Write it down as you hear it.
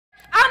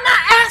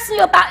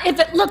feel about if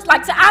it looks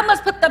like. So I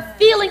must put the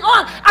feeling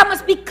on. I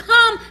must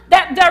become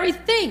that very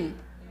thing.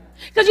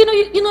 Because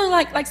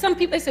like some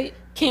people, they say,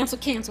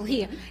 cancel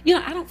here.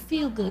 I don't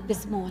feel good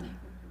this morning.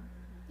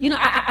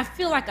 I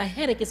feel like a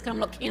headache is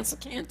coming up,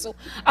 cancel.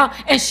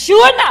 And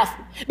sure enough,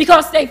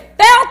 because they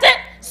felt it,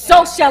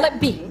 so shall it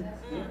be.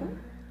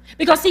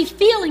 Because see,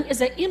 feeling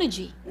is an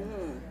energy.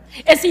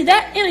 And see,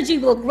 that energy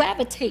will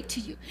gravitate to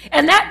you.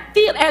 And that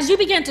feel, as you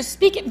begin to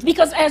speak it,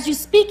 because as you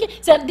speak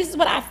it, say, this is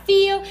what I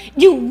feel,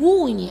 you're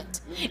wooing it.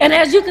 And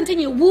as you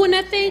continue wooing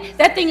that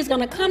thing is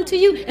going to come to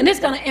you, and it's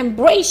going to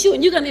embrace you,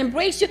 and you're going to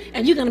embrace you,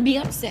 and you're going to be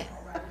upset.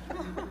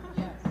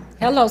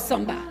 Hello,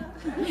 somebody.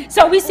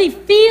 So we see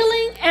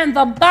feeling and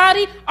the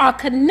body are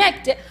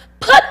connected.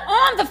 Put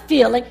on the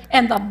feeling,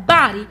 and the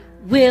body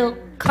will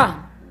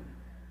come.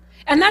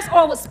 And that's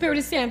all what Spirit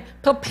is saying.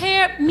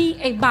 Prepare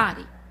me a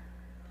body.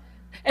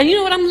 And you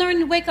know what I'm learning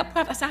to wake up,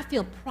 prophet? I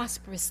feel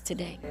prosperous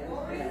today.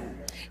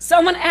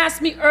 Someone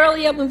asked me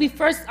earlier when we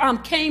first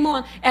came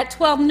on at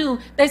 12 noon.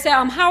 They said,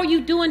 how are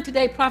you doing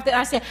today, prophet?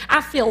 I said,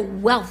 I feel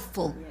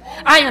wealthful.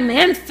 I am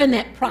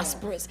infinite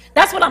prosperous.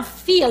 That's what I'm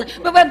feeling.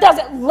 But it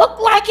doesn't look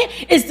like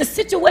it. Is the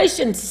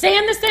situation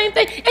saying the same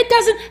thing? It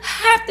doesn't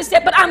have to say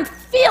it, but I'm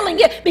feeling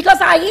it because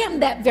I am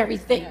that very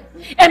thing.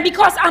 And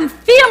because I'm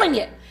feeling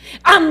it,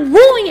 I'm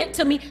wooing it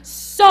to me,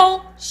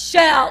 so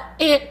shall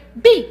it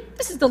be.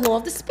 This is the law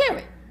of the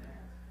Spirit.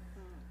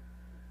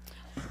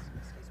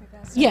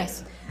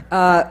 Yes.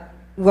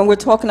 When we're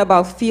talking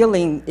about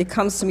feeling, it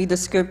comes to me the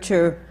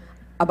scripture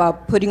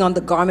about putting on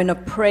the garment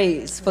of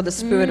praise for the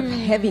spirit of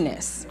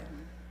heaviness.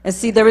 And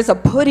see, there is a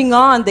putting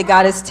on that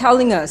God is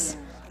telling us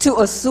to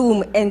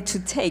assume and to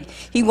take.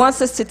 He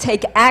wants us to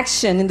take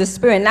action in the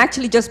spirit and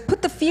actually just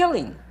put the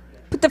feeling.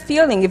 Put the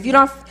feeling. If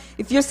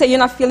you say you're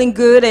not feeling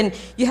good and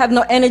you have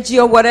no energy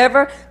or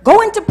whatever, go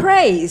into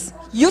praise.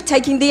 You're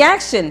taking the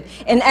action.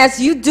 And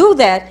as you do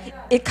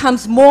that, it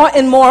comes more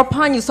and more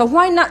upon you. So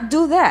why not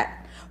do that?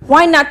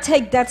 Why not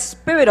take that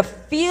spirit of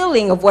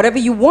feeling of whatever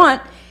you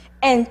want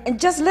and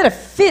just let it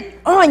fit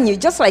on you,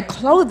 just like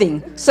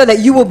clothing, so that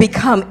you will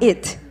become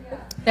it.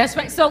 That's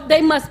right. So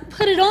they must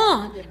put it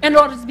on in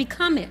order to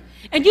become it.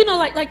 And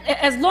like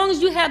as long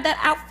as you have that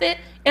outfit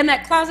in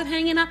that closet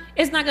hanging up,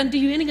 it's not going to do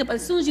you any good. But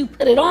as soon as you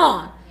put it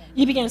on,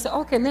 you begin to say,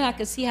 okay, now I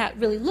can see how it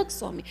really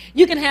looks on me.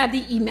 You can have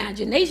the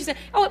imagination. Say,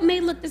 oh, it may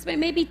look this way,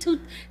 maybe too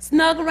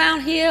snug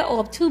around here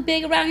or too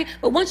big around here.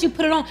 But once you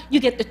put it on, you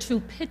get the true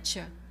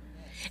picture.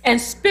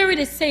 And Spirit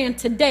is saying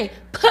today,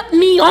 put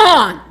me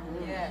on.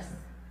 Yes.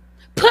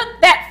 Put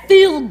that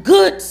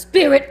feel-good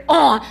spirit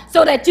on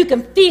so that you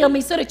can feel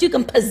me, so that you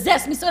can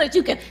possess me, so that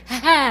you can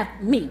have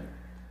me.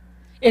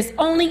 It's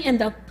only in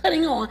the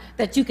putting on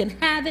that you can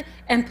have it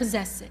and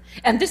possess it.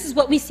 And this is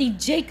what we see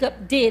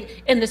Jacob did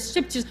in the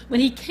scriptures when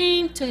he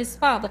came to his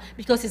father,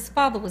 because his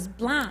father was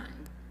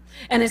blind.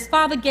 And his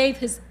father gave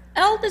his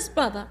eldest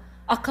brother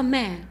a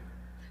command,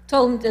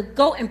 told him to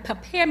go and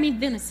prepare me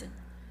venison.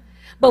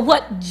 But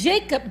what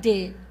Jacob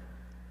did,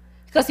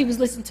 because he was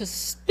listening to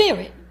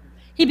Spirit,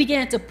 he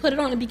began to put it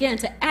on and began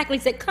to act. He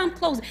said, come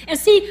closer. And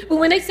see,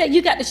 when they said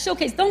you got to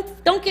showcase,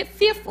 don't get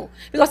fearful.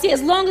 Because see,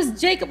 as long as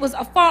Jacob was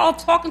afar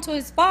off talking to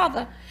his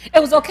father, it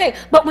was okay.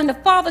 But when the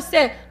father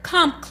said,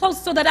 come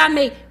close so that I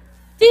may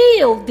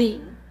feel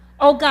thee,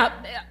 oh God,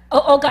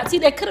 see,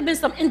 there could have been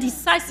some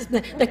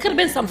indecisiveness. There could have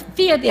been some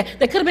fear there.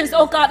 There could have been,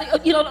 oh God,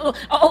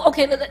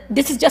 okay,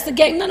 this is just a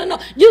game. No.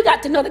 You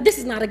got to know that this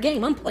is not a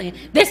game I'm playing.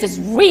 This is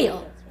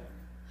real.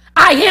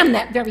 I am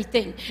that very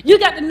thing. You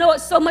got to know it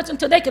so much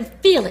until they can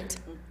feel it.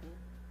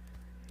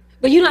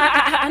 But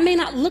I may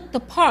not look the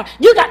part.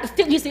 You got to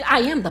feel, you see, I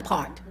am the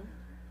part.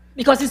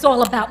 Because it's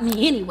all about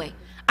me anyway.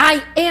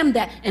 I am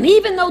that. And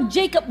even though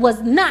Jacob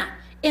was not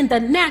in the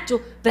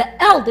natural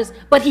the eldest,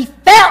 but he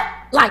felt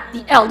like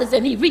the eldest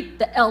and he reaped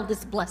the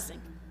eldest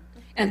blessing.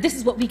 And this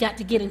is what we got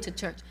to get into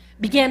church.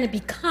 Began to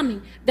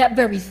becoming that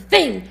very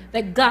thing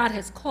that God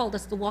has called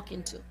us to walk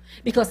into.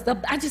 Because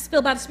I just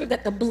feel by the Spirit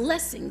that the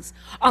blessings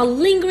are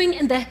lingering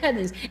in the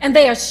heavens and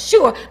they are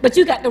sure, but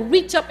you got to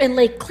reach up and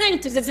lay claim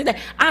to it and say that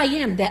I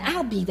am that,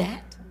 I'll be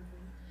that.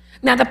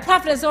 Now the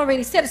prophet has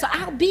already said it, so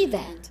I'll be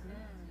that.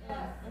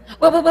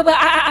 But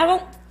I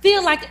don't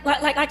feel like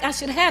I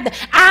should have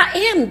that.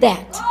 I am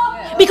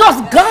that. Because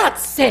God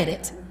said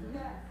it.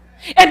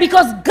 And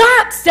because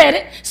God said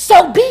it,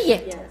 so be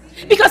it.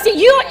 Because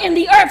see, you're in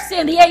the earth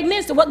saying the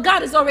amen to what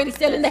God has already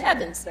said in the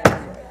heavens.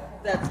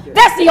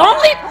 That's the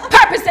only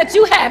purpose that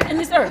you have in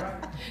this earth.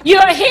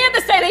 You're here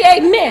to say the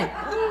amen.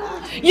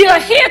 You're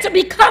here to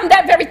become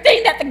that very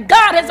thing that the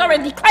God has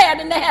already declared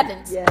in the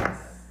heavens.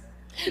 Yes.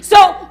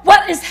 So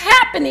what is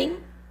happening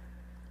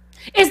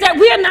is that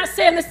we are not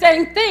saying the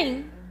same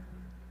thing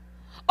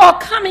or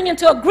coming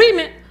into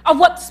agreement of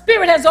what the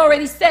Spirit has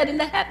already said in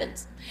the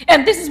heavens.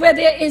 And this is where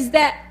there is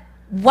that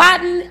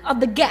widening of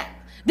the gap.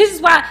 This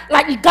is why,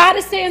 like, God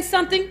is saying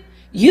something,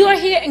 you are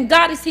here and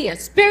God is here.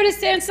 Spirit is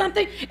saying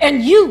something,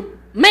 and you,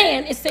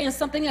 man, is saying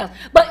something else.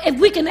 But if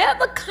we can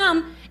ever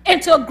come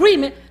into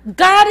agreement.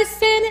 God is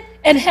saying it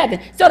in heaven,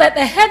 so that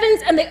the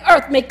heavens and the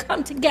earth may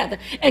come together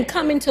and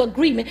come into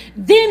agreement.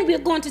 Then we're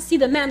going to see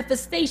the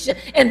manifestation.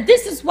 And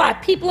this is why,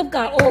 people of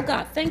God, oh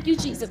God, thank you,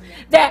 Jesus,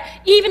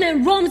 that even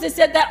in Romans it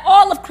said that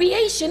all of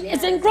creation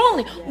is in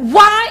groaning.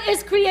 Why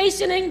is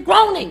creation in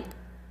groaning?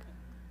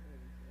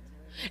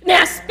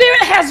 Now,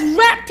 spirit has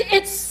wrapped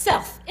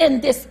itself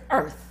in this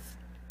earth.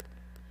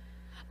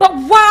 But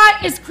why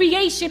is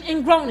creation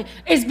in groaning?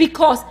 It's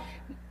because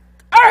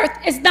earth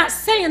is not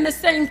saying the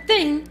same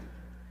thing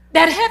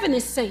that heaven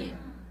is saying.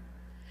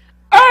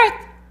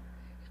 Earth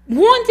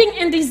wanting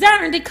and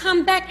desiring to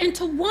come back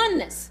into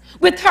oneness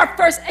with her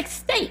first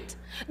estate.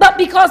 But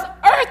because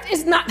earth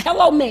is not,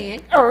 hello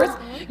man, earth,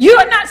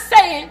 you're not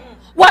saying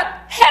what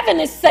heaven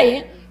is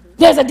saying,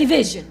 there's a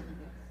division.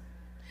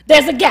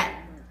 There's a gap.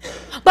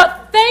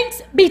 But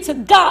thanks be to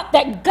God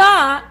that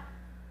God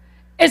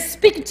is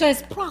speaking to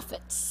his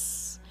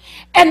prophets.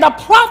 And the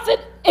prophet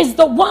is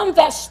the one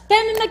that's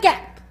standing in the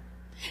gap.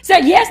 So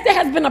yes, there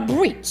has been a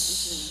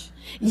breach.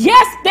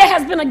 Yes, there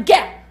has been a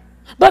gap.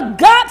 But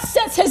God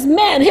sets his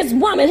man, his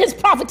woman, his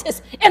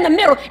prophetess in the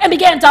middle and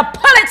began to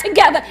pull it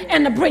together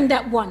and to bring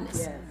that oneness.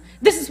 Yes.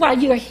 This is why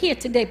you are here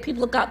today,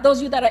 people of God, those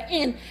of you that are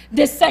in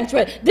this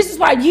sanctuary. This is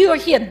why you are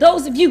here,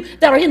 those of you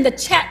that are in the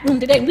chat room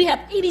today. We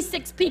have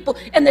 86 people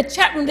in the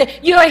chat room today.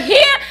 You are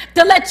here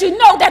to let you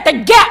know that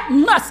the gap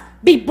must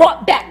be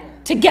brought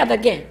back together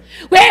again.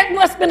 Where it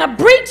must have been a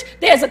breach,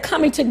 there's a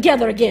coming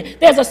together again.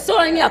 There's a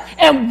sewing up.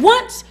 And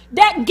once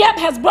that gap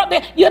has brought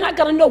there, you're not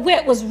going to know where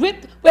it was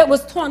ripped, where it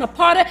was torn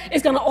apart.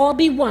 It's going to all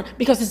be one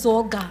because it's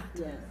all God.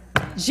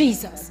 Yes.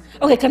 Jesus.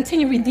 Okay,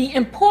 continuing. The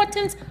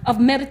importance of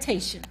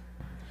meditation.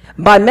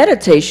 By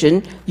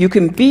meditation, you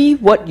can be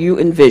what you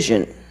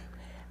envision.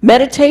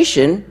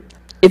 Meditation,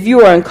 if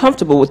you are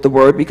uncomfortable with the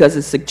word because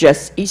it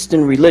suggests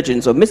Eastern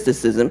religions or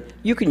mysticism,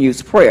 you can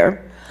use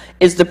prayer,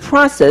 is the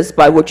process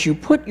by which you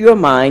put your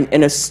mind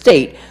in a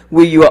state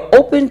where you are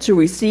open to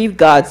receive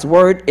God's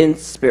word in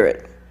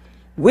spirit.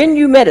 When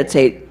you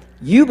meditate,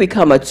 you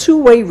become a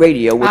two-way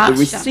radio with the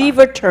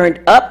receiver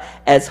turned up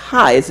as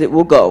high as it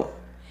will go.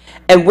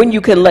 And when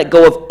you can let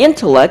go of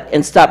intellect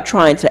and stop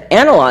trying to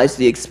analyze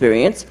the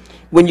experience,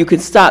 when you can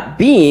stop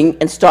being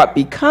and start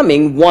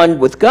becoming one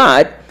with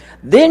God,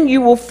 then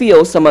you will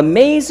feel some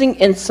amazing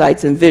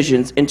insights and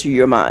visions into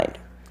your mind.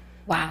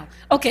 Wow.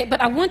 Okay,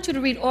 but I want you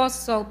to read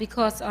also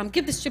because,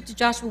 give the scripture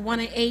Joshua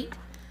 1:8,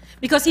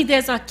 because see,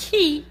 there's a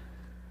key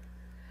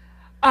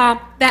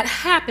that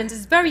happens.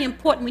 It's very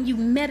important when you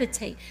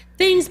meditate.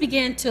 Things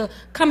begin to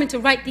come into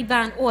right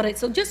divine order.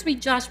 So just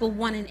read Joshua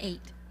 1:8.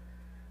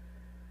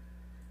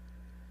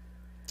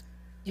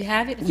 You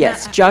have it?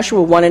 Yes,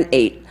 Joshua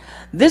 1:8.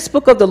 This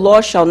book of the law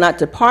shall not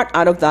depart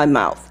out of thy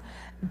mouth,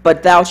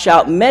 but thou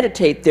shalt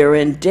meditate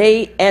therein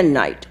day and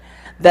night,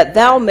 that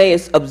thou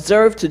mayest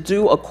observe to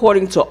do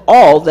according to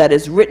all that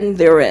is written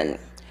therein.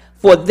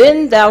 For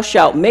then thou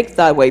shalt make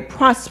thy way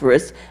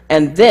prosperous,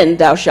 and then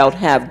thou shalt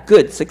have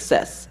good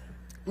success.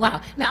 Wow.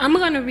 Now I'm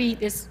going to read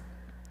this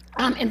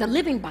in the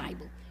Living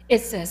Bible. It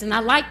says, and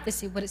I like to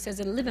see what it says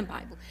in the Living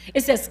Bible.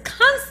 It says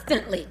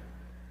constantly.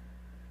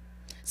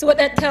 So what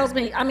that tells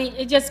me, I mean,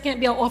 it just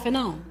can't be an off and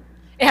on.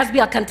 It has to be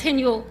a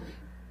continual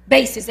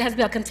basis. It has to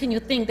be a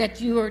continual thing that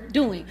you are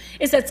doing.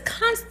 It says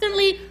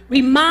constantly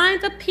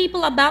remind the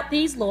people about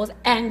these laws,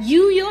 and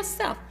you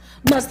yourself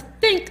must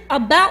think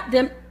about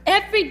them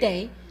every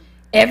day,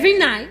 every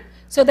night,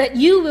 so that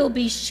you will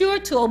be sure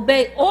to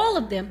obey all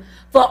of them,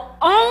 for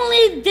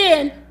only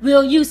then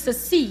will you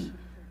succeed.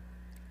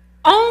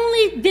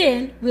 Only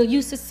then will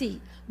you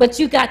succeed. But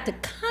you got to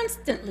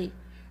constantly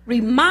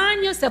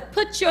remind yourself,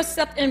 put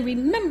yourself in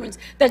remembrance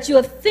that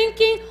you're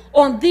thinking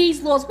on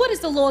these laws. What is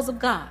the laws of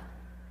God?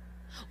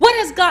 What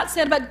has God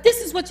said about it? This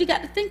is what you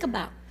got to think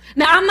about.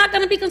 Now, I'm not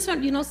going to be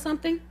concerned. You know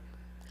something?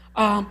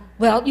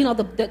 Well, you know,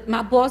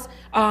 my boss,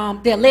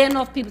 they're laying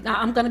off people. Now,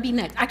 I'm going to be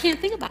next. I can't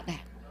think about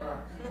that.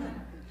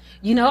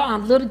 You know,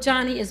 little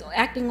Johnny is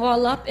acting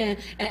all up and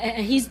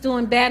he's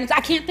doing bad.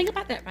 I can't think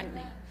about that right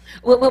now.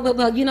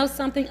 Well, you know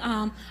something?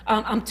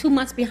 I'm 2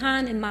 months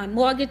behind in my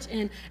mortgage,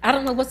 and I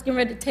don't know what's getting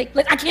ready to take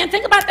place. I can't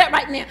think about that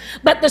right now.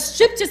 But the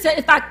scripture said,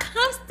 if I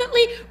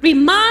constantly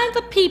remind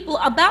the people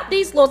about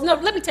these laws, no,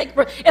 let me take a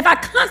break. If I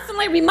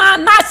constantly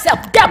remind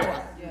myself,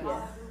 Deborah,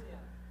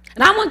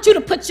 and I want you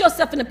to put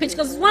yourself in the picture,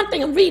 because it's one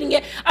thing I'm reading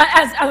it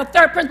as a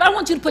third person, but I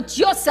want you to put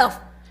yourself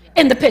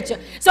in the picture.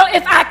 So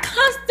if I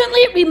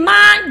constantly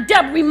remind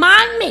Deborah,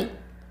 remind me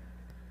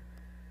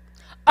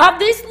of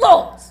these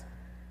laws,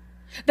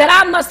 that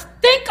I must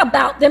think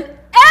about them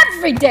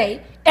every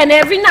day and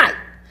every night,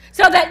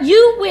 so that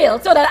you will,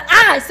 so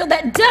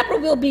that Deborah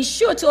will be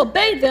sure to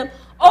obey them,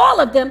 all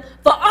of them,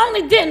 for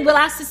only then will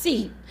I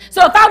succeed.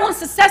 So if I want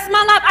success in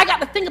my life, I got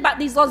to think about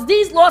these laws.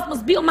 These laws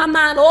must be on my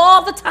mind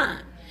all the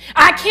time.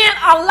 I can't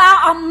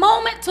allow a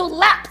moment to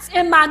lapse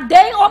in my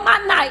day or my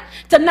night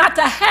to not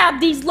to have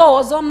these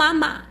laws on my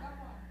mind.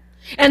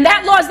 And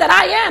that law is that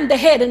I am the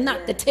head and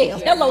not the tail.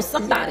 Hello,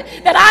 somebody.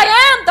 That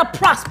I am the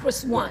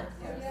prosperous one.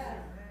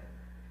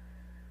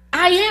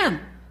 I am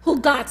who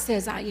God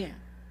says I am.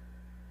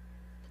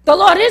 The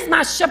Lord is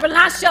my shepherd, and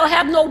I shall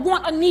have no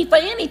want or need for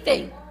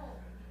anything.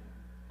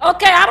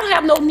 Okay, I don't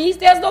have no needs.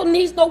 There's no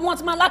needs, no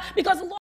wants in my life because the Lord